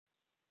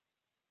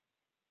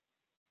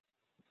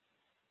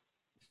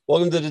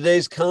Welcome to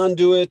today's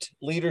Conduit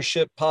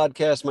Leadership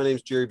Podcast. My name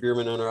is Jerry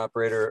Bierman,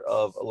 owner-operator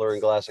of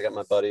Alluring Glass. I got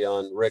my buddy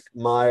on, Rick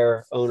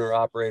Meyer,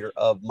 owner-operator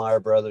of Meyer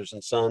Brothers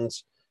and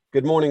Sons.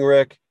 Good morning,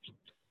 Rick.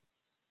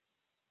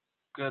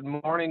 Good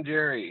morning,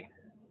 Jerry.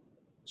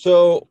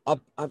 So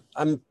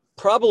I'm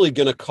probably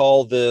going to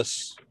call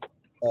this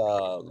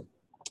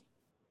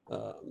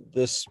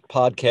this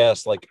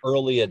podcast like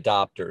early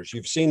adopters.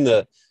 You've seen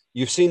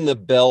the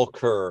bell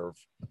curve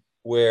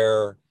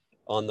where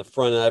on the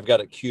front end, I've got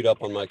it queued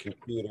up on my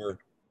computer,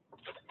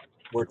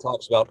 where it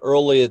talks about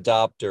early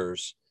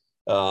adopters.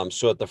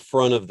 So at the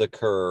front of the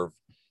curve,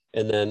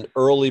 and then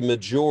early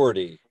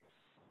majority,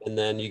 and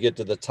then you get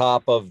to the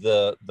top of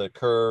the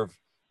curve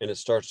and it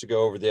starts to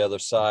go over the other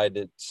side.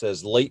 It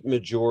says late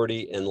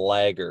majority and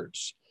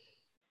laggards.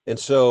 And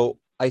so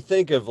I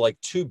think of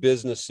like two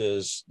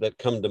businesses that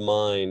come to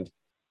mind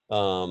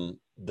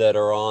that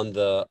are on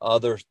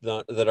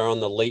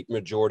the late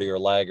majority or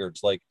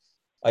laggards. Like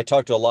I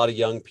talk to a lot of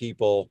young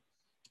people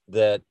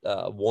that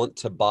want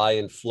to buy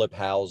and flip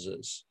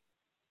houses.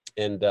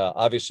 And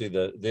obviously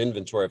the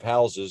inventory of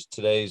houses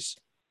today's,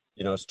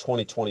 it's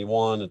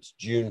 2021, it's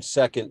June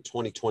 2nd,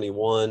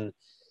 2021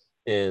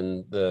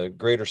 in the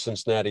greater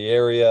Cincinnati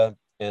area.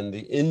 And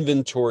the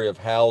inventory of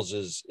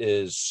houses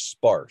is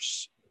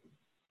sparse.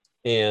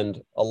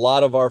 And a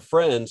lot of our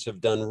friends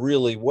have done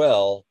really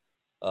well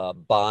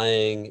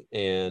buying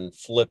and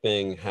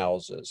flipping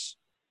houses.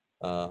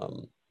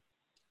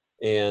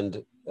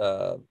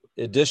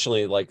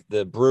 Additionally, like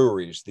the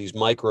breweries, these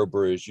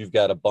micro-brews, you've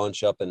got a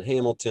bunch up in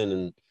Hamilton,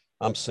 and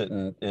I'm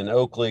sitting in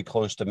Oakley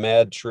close to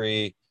Mad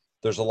Tree.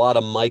 There's a lot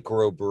of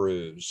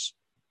micro-brews.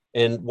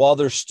 And while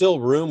there's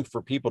still room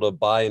for people to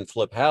buy and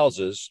flip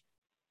houses,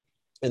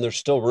 and there's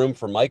still room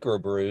for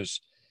micro-brews,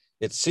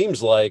 it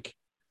seems like,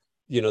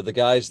 the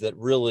guys that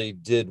really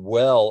did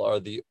well are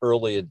the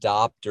early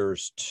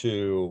adopters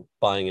to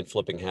buying and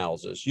flipping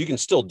houses. You can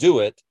still do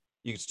it.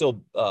 You can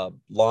still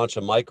launch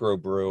a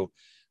microbrew,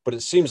 but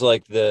it seems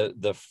like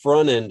the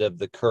front end of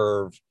the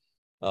curve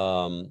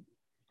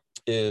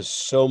is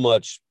so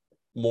much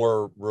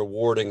more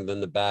rewarding than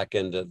the back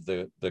end of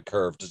the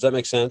curve. Does that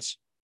make sense?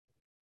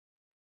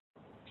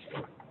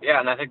 Yeah,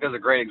 and I think those are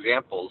great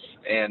examples.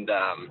 And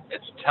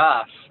it's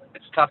tough.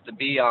 It's tough to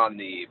be on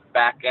the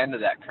back end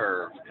of that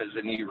curve, because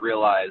then you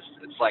realize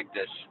it's like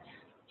this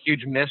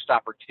huge missed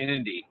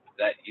opportunity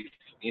that it's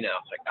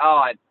like,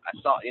 oh, I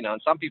saw,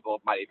 and some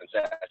people might even say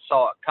I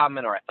saw it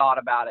coming or I thought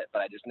about it,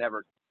 but I just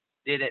never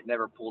did it,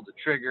 never pulled the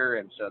trigger.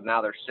 And so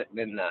now they're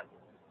sitting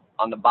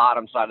on the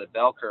bottom side of the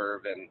bell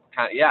curve, and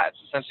it's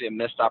essentially a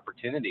missed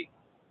opportunity.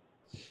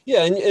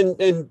 Yeah,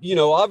 and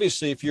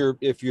obviously if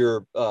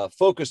you're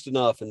focused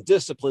enough and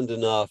disciplined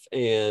enough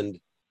and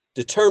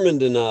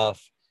determined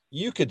enough,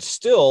 you could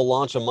still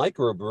launch a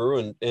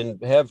microbrew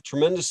and have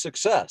tremendous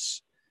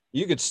success.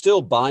 You could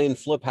still buy and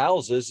flip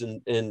houses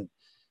and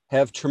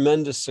have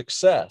tremendous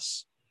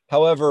success.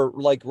 However,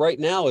 like right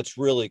now, it's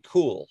really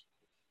cool.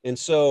 And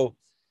so,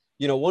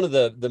 one of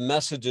the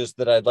messages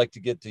that I'd like to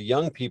get to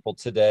young people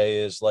today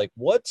is like,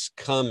 what's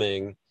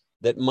coming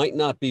that might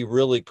not be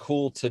really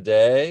cool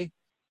today,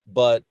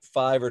 but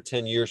 5 or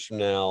 10 years from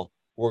now,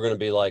 we're going to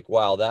be like,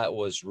 wow, that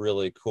was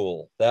really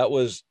cool. That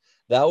was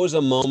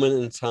a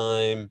moment in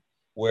time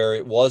where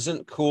it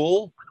wasn't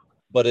cool,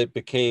 but it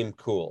became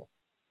cool.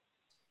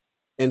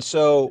 And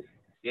so,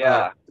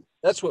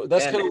 that's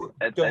kind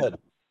of, go ahead.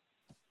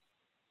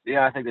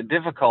 Yeah, I think the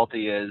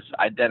difficulty is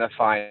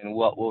identifying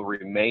what will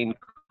remain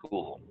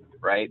cool,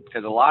 right?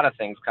 Because a lot of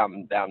things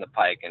come down the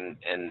pike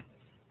and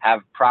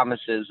have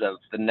promises of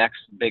the next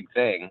big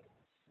thing,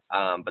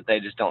 but they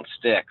just don't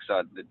stick.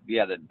 So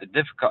the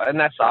difficult, and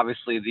that's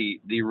obviously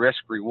the risk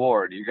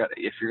reward.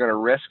 If you're going to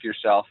risk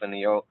yourself in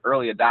the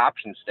early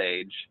adoption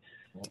stage,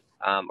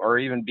 or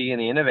even be in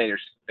the innovator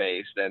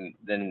space,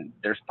 then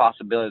there's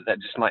possibilities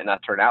that just might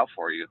not turn out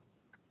for you.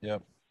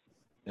 Yep.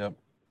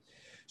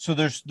 So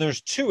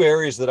there's two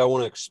areas that I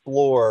want to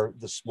explore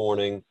this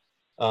morning.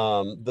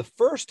 The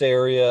first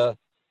area,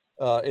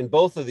 and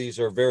both of these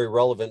are very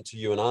relevant to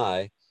you and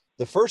I.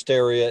 The first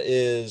area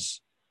is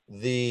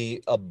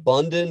the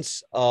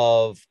abundance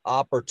of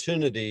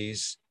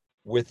opportunities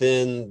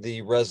within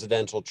the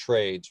residential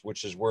trades,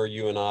 which is where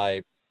you and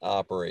I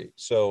operate.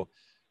 So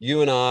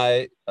you and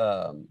I,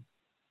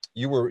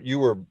 you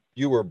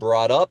were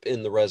brought up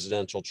in the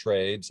residential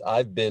trades.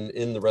 I've been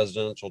in the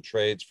residential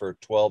trades for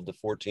 12 to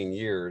 14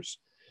 years.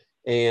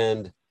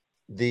 And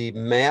the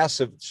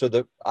massive,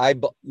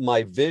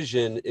 my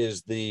vision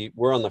is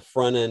we're on the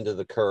front end of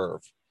the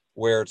curve,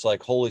 where it's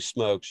like, holy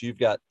smokes, you've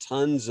got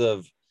tons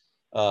of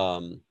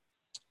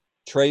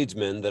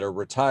tradesmen that are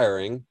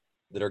retiring,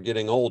 that are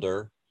getting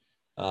older.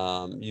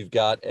 You've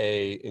got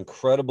a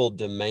incredible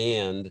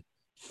demand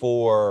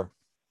for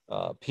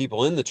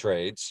people in the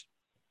trades.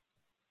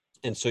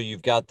 And so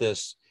you've got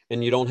this,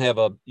 and you don't have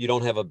a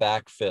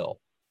backfill.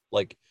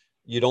 Like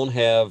you don't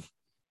have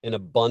an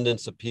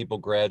abundance of people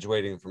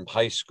graduating from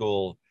high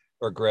school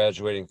or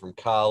graduating from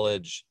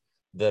college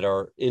that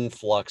are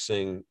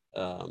influxing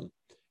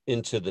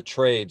into the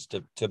trades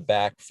to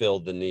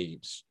backfill the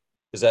needs.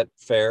 Is that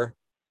fair?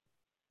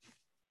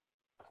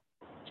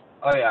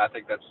 Oh yeah, I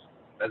think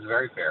that's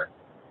very fair.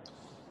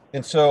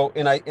 And so,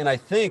 and I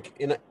think,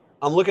 and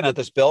I'm looking at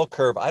this bell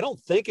curve. I don't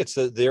think it's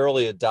the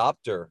early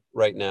adopter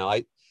right now.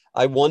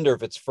 I wonder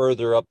if it's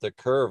further up the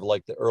curve,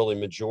 like the early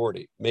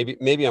majority.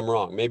 Maybe I'm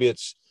wrong. Maybe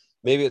it's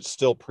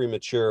still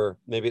premature.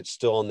 Maybe it's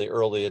still in the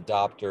early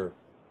adopter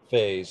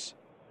phase.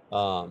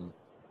 Um,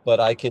 but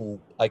I can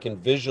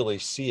visually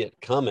see it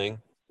coming.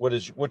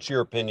 What's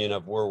your opinion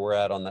of where we're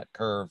at on that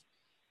curve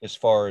as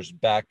far as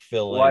What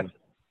backfilling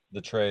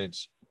the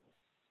trades?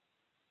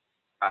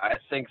 I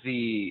think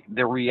the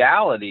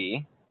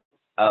reality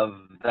of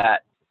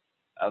that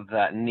of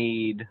that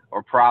need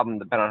or problem,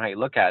 depending on how you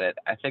look at it,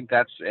 I think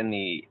that's in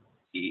the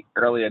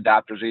early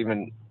adopters,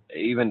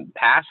 even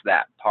past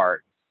that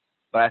part.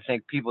 But I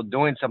think people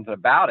doing something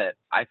about it,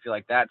 I feel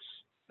like that's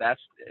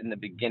in the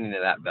beginning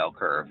of that bell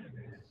curve,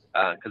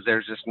 because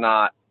there's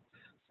not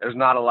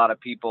a lot of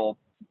people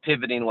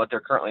pivoting what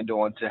they're currently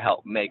doing to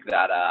help make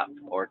that up,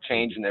 or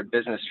changing their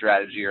business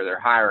strategy or their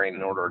hiring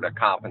in order to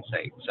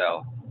compensate.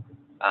 So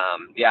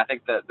yeah, I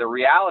think the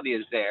reality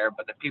is there,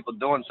 but the people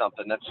doing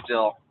something, that's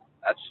still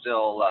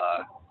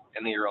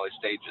in the early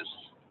stages.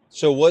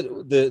 So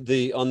what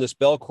the on this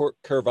bell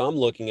curve I'm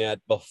looking at,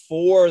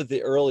 before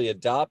the early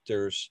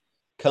adopters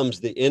comes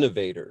the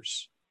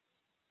innovators.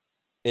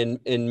 And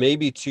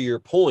maybe to your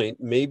point,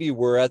 maybe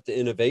we're at the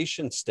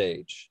innovation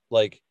stage.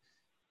 Like,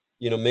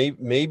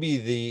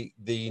 maybe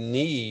the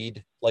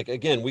need, like,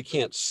 again, we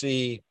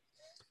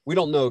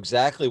don't know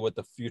exactly what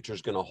the future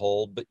is going to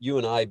hold, but you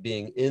and I,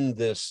 being in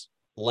this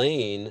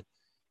lane,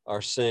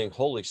 are saying,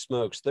 holy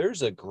smokes,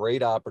 there's a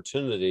great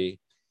opportunity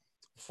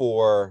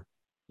for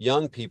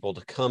young people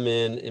to come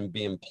in and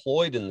be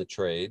employed in the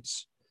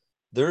trades.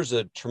 There's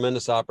a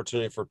tremendous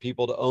opportunity for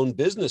people to own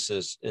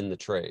businesses in the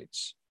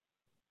trades.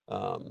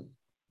 Um,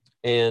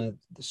 and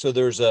so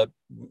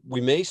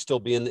we may still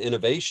be in the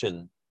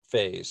innovation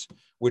phase,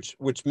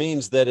 which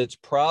means that it's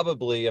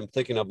probably, I'm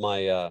thinking of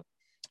my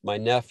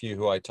nephew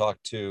who I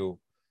talked to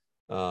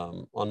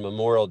on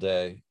Memorial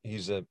Day.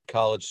 He's a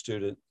college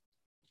student.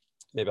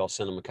 Maybe I'll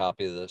send him a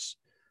copy of this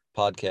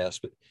podcast,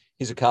 but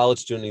he's a college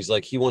student. He's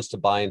like, he wants to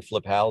buy and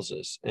flip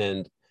houses,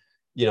 and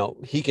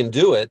he can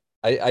do it.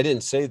 I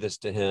didn't say this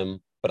to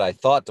him, but I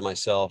thought to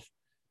myself,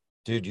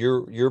 dude,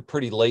 you're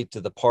pretty late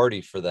to the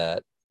party for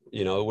that.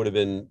 It would have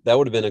been that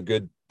would have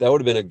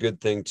been a good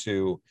thing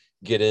to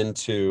get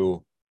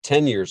into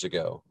 10 years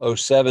ago.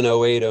 07,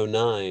 08,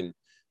 09.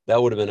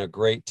 That would have been a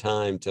great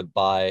time to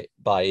buy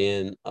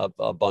in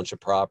a bunch of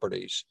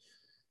properties.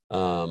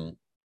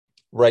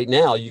 Right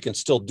now you can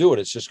still do it.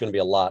 It's just going to be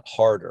a lot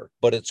harder,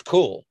 but it's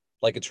cool.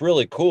 Like, it's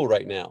really cool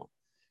right now.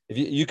 If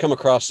you come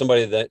across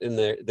somebody that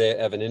they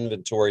have an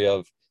inventory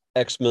of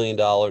X million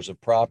dollars of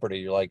property,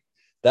 you're like,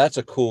 that's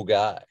a cool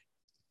guy,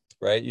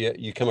 right?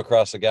 You come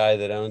across a guy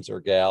that owns, or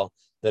gal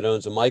that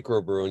owns a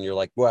microbrew, and you're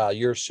like, wow,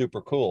 you're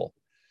super cool.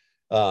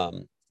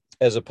 Um,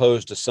 as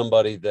opposed to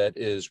somebody that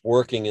is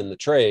working in the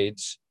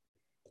trades,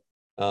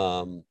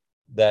 um,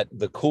 that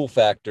the cool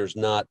factor is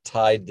not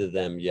tied to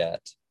them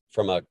yet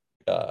from a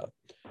uh,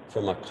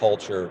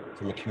 culture,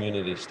 from a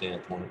community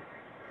standpoint,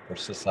 or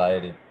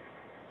society.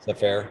 Is that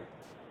fair?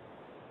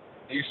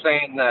 Are you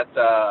saying that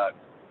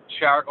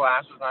shower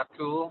glass is not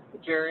cool,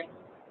 Jerry?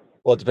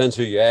 Well, it depends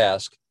who you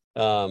ask.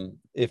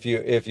 If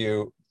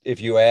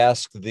you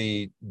ask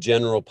the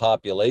general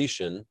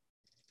population,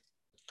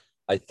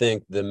 I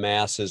think the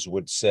masses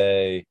would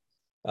say,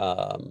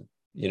 working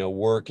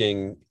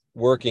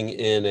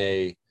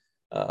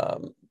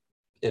um,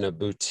 in a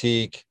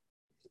boutique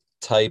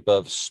type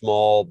of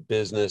small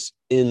business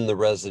in the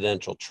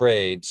residential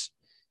trades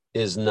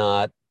is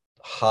not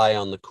high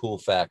on the cool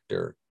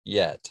factor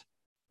yet.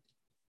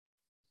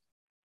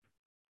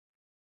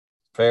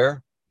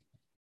 Fair?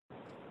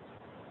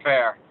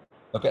 Fair.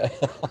 Okay.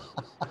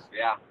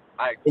 Yeah.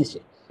 I and so,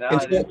 no,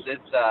 and so, it's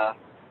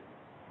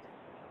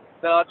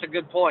no, that's a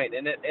good point,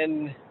 and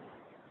it's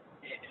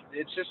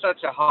just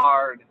such a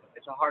hard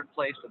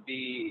place to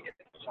be.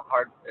 It's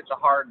a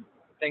hard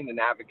thing to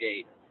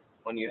navigate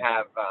when you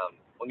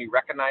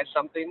recognize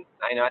something.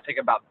 I know I think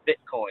about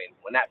Bitcoin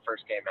when that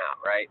first came out,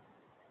 right?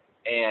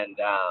 And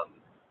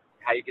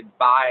how you could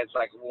buy, it's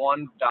like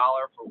 $1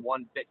 for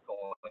one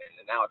Bitcoin,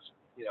 and now it's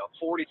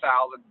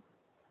 40,000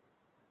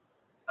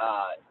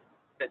 uh,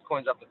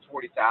 Bitcoins up to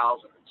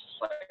 40,000. It's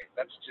just like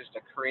that's just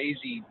a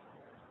crazy.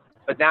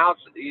 But now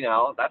it's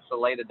that's the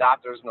late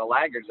adopters and the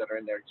laggards that are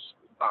in there just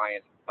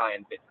buying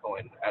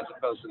Bitcoin, as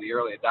opposed to the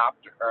early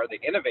adopter or the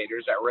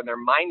innovators that were in there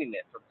mining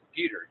it for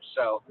computers.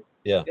 So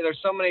yeah, there's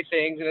so many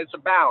things, and it's a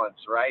balance,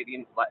 right?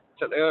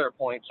 To the other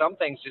point, some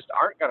things just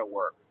aren't going to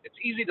work. It's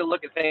easy to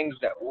look at things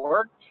that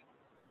worked,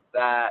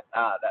 that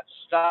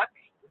stuck,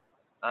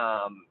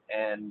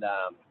 and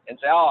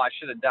say, oh, I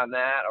should have done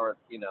that, or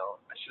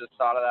I should have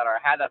thought of that, or I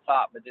had that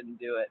thought but didn't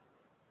do it.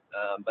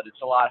 But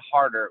it's a lot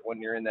harder when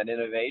you're in that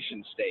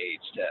innovation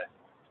stage to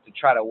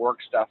try to work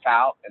stuff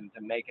out and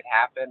to make it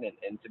happen,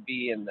 and to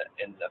be in the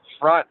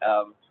front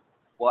of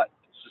what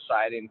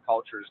society and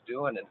culture is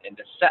doing, and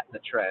to set the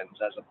trends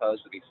as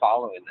opposed to be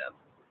following them.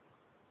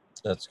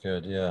 that's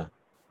good. Yeah.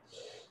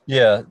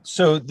 Yeah.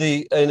 So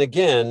and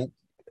again,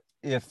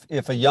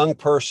 if a young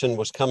person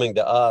was coming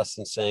to us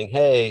and saying,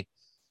 hey,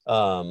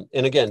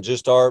 and again,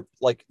 just our,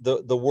 like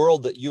the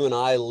world that you and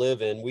I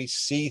live in, we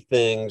see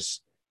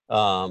things,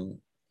 um,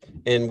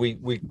 and we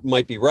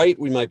might be right,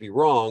 we might be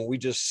wrong. We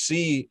just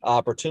see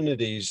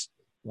opportunities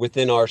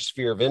within our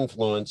sphere of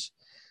influence.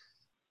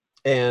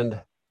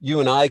 And you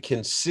and I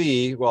can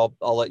see, well,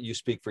 I'll let you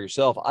speak for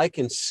yourself. I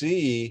can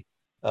see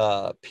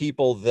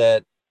people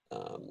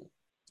um,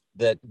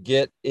 that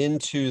get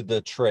into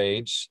the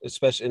trades,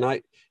 especially,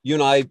 and you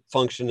and I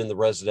function in the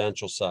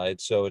residential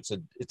side, so it's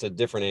a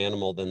different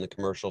animal than the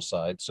commercial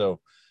side. So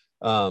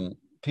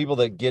people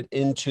that get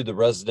into the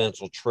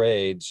residential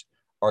trades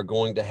are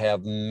going to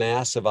have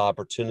massive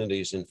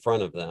opportunities in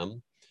front of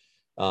them,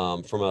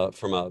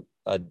 from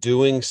a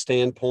doing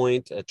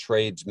standpoint, a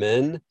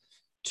tradesman,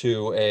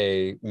 to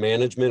a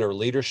management or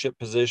leadership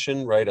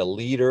position, right? A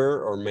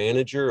leader or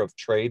manager of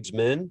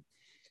tradesmen,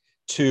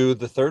 to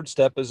the third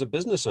step as a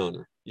business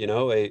owner,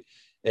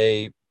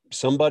 a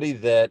somebody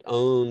that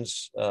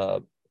owns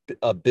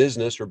a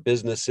business or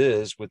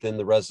businesses within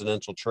the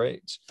residential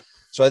trades.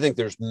 So I think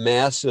there's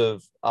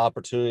massive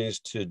opportunities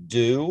to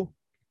do.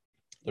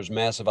 There's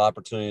massive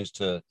opportunities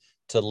to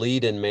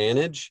lead and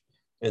manage,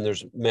 and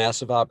there's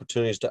massive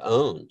opportunities to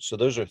own. So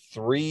those are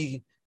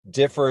three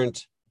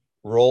different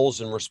roles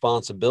and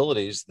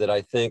responsibilities that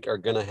I think are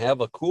going to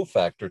have a cool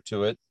factor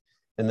to it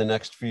in the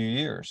next few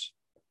years.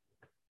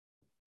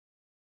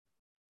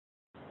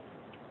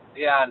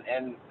 Yeah,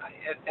 and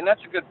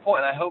that's a good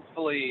point. I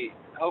hopefully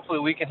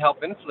we can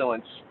help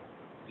influence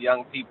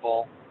young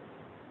people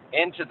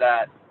into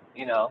that,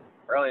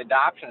 early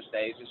adoption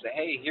stage and say,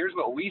 hey, here's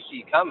what we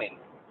see coming,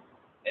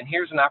 and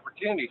here's an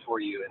opportunity for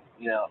you.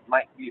 And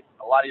might be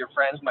a lot of your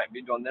friends might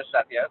be doing this,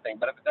 that, the other thing,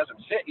 but if it doesn't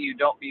fit you,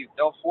 don't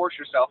force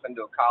yourself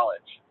into a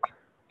college.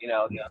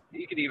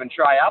 You could even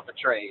try out the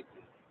trade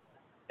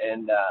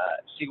and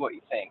see what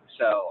you think.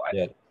 So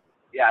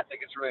Yeah, I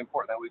think it's really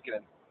important that we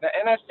can,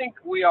 and I think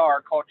we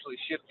are culturally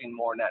shifting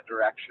more in that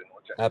direction,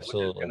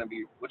 absolutely.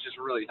 which is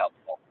really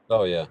helpful.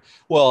 Oh yeah.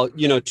 Well,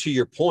 to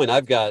your point,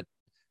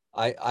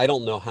 I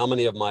don't know how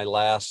many of my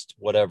last,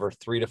 whatever,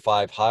 3 to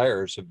 5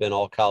 hires have been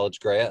all college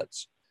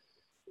grads.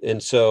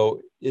 And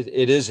so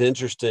it is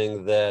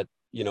interesting that,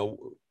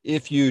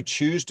 if you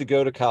choose to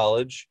go to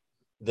college,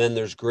 then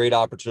there's great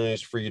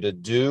opportunities for you to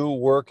do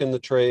work in the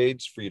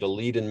trades, for you to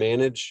lead and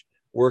manage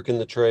work in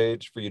the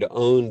trades, for you to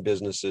own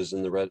businesses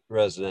in the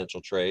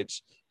residential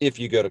trades if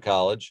you go to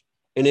college.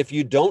 And if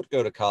you don't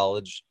go to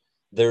college,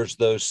 there's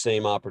those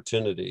same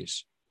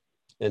opportunities.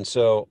 And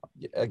so,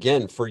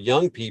 again, for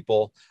young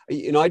people,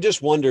 I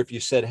just wonder, if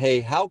you said, hey,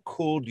 how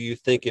cool do you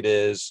think it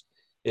is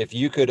if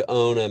you could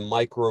own a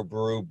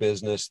microbrew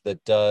business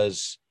that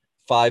does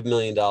 $5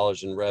 million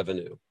in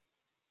revenue?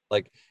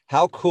 Like,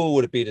 how cool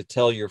would it be to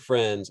tell your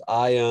friends,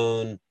 I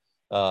own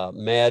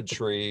Mad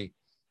Tree,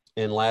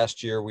 and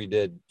last year we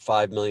did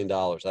 $5 million.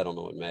 I don't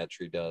know what Mad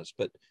Tree does,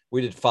 but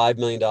we did $5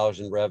 million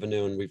in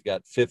revenue, and we've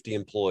got 50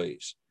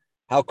 employees.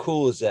 How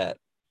cool is that?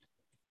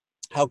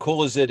 How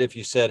cool is it if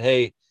you said,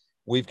 hey,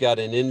 we've got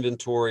an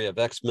inventory of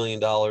X million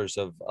dollars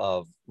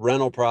of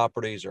rental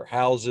properties or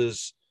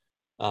houses,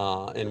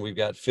 and we've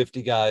got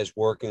 50 guys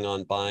working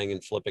on buying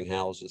and flipping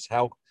houses?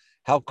 How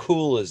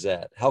cool is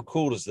that? How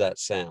cool does that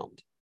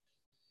sound?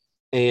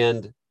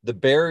 And the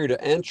barrier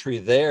to entry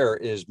there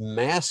is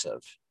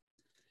massive,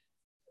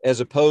 as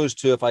opposed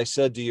to if I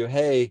said to you,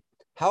 hey,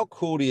 how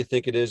cool do you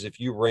think it is if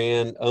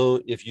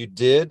if you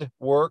did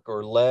work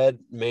or led,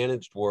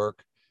 managed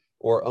work,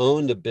 or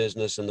owned a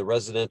business in the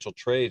residential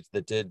trades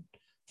that did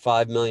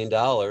 $5 million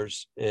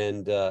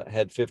and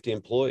had 50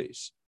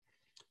 employees?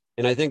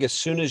 And I think as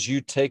soon as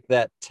you take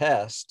that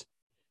test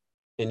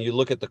and you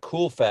look at the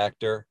cool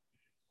factor,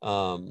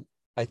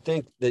 I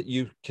think that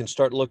you can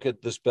start look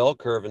at this bell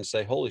curve and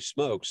say, holy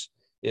smokes,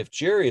 if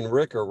Jerry and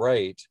Rick are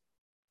right,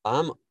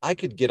 I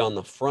could get on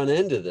the front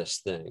end of this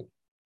thing,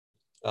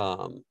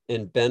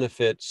 and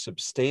benefit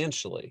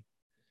substantially.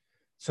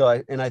 So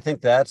I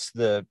think that's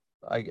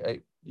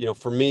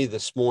for me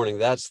this morning,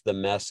 that's the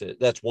message.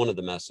 That's one of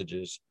the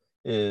messages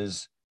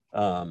is,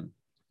 um,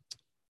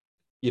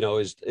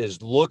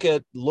 is look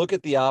at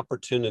the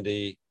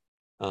opportunity,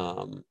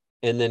 and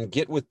then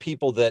get with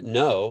people that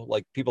know,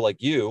 like people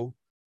like you,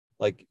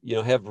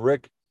 have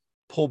Rick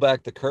pull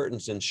back the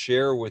curtains and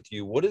share with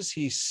you, what does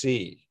he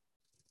see?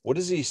 What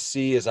does he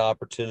see as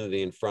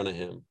opportunity in front of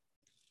him?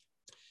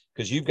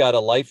 Because you've got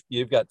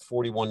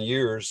 41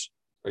 years.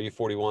 Are you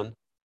 41?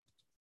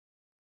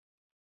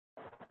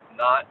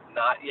 Not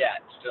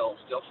yet. Still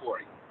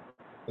 40.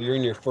 Well, you're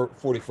in your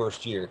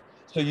 41st year.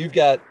 So you've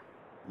got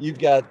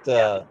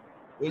Yeah.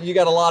 you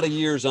got a lot of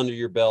years under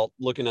your belt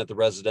looking at the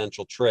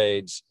residential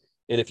trades.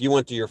 And if you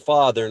went to your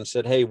father and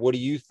said, hey, what do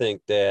you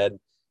think, Dad?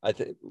 I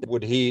think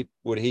would he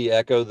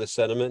echo the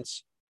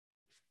sentiments?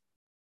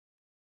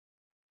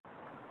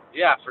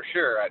 Yeah, for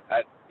sure.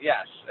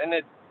 Yes, and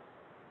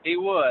he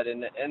would,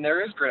 and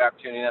there is great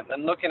opportunity.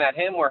 And looking at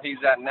him where he's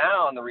at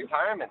now in the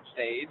retirement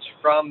stage,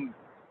 from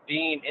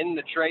being in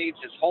the trades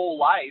his whole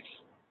life,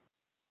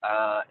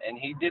 and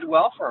he did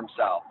well for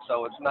himself.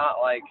 So it's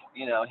not like,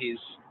 he's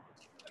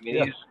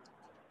Yeah.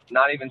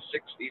 not even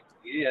 60.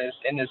 He is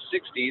in his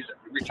 60s,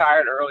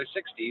 retired early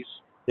 60s,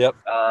 Yep.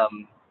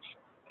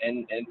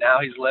 and now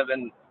he's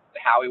living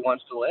how he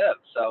wants to live.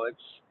 So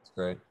That's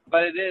great.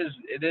 but it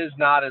is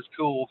not as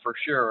cool for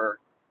sure.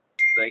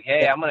 Like,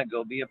 hey, Yeah. I'm gonna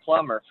go be a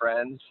plumber,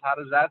 friends. How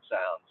does that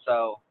sound?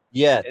 So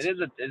Yet. it's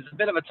a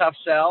bit of a tough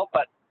sell,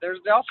 but there's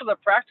also the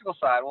practical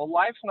side. Well,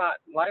 life's not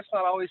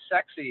always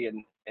sexy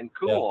and Yeah.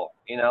 cool,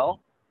 you know.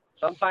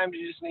 Sometimes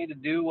you just need to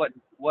do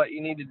what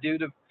you need to do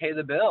to pay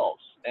the bills,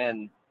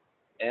 and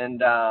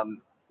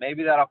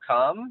maybe that'll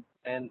come,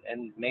 and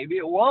maybe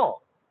it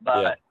won't.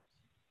 Yeah.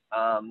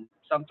 But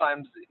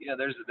sometimes,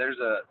 there's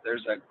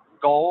a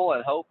goal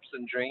and hopes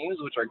and dreams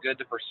which are good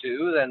to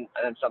pursue. And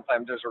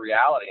sometimes there's a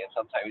reality, and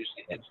sometimes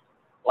it's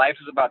life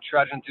is about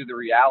trudging through the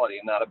reality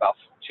and not about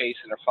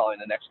chasing or following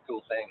the next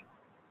cool thing.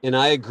 And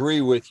I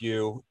agree with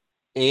you.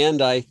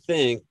 And I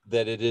think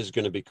that it is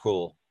going to be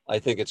cool. I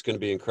think it's going to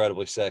be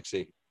incredibly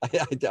sexy.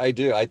 I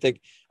do. I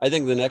think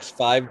the next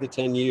 5 to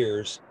 10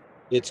 years,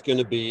 it's going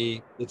to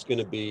be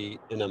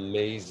an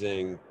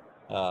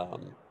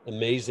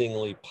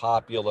amazingly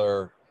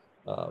popular,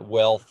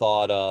 well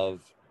thought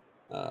of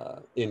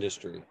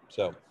industry.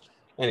 So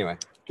anyway,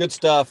 good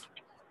stuff.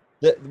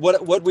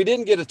 What we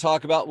didn't get to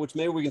talk about, which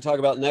maybe we can talk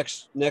about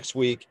next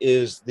week,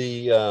 is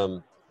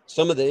the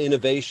some of the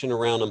innovation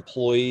around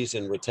employees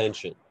and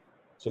retention.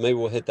 So maybe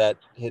we'll hit that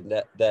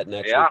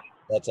next Yeah. week.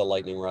 That's a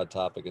lightning rod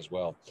topic as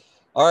well.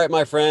 All right,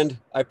 my friend,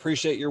 I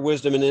appreciate your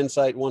wisdom and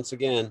insight once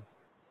again.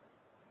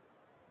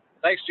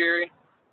 Thanks, Jerry.